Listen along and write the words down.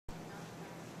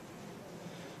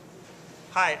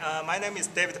Hi, my name is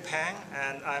David Pang,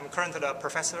 and I'm currently a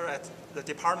professor at the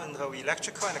Department of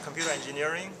Electrical and Computer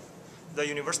Engineering, the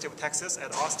University of Texas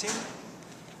at Austin.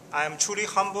 I am truly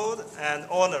humbled and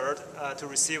honored to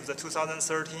receive the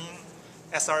 2013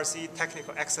 SRC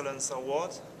Technical Excellence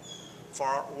Award for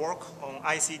our work on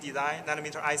IC design,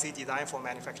 nanometer IC design for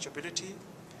manufacturability.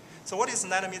 So what is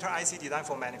nanometer IC design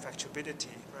for manufacturability?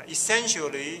 Right?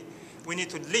 Essentially, we need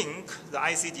to link the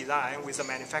IC design with the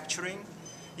manufacturing,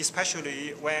 especially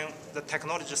when the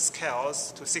technology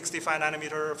scales to 65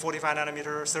 nanometer, 45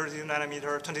 nanometer, 32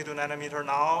 nanometer, 22 nanometer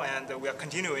now, and we are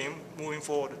continuing moving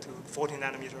forward to 14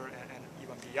 nanometer and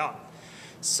even beyond.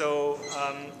 So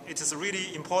it is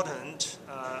really important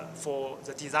for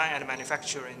the design and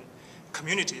manufacturing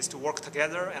communities to work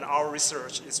together, and our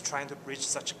research is trying to bridge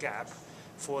such a gap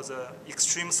for the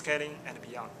extreme scaling and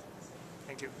beyond.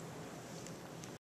 Thank you.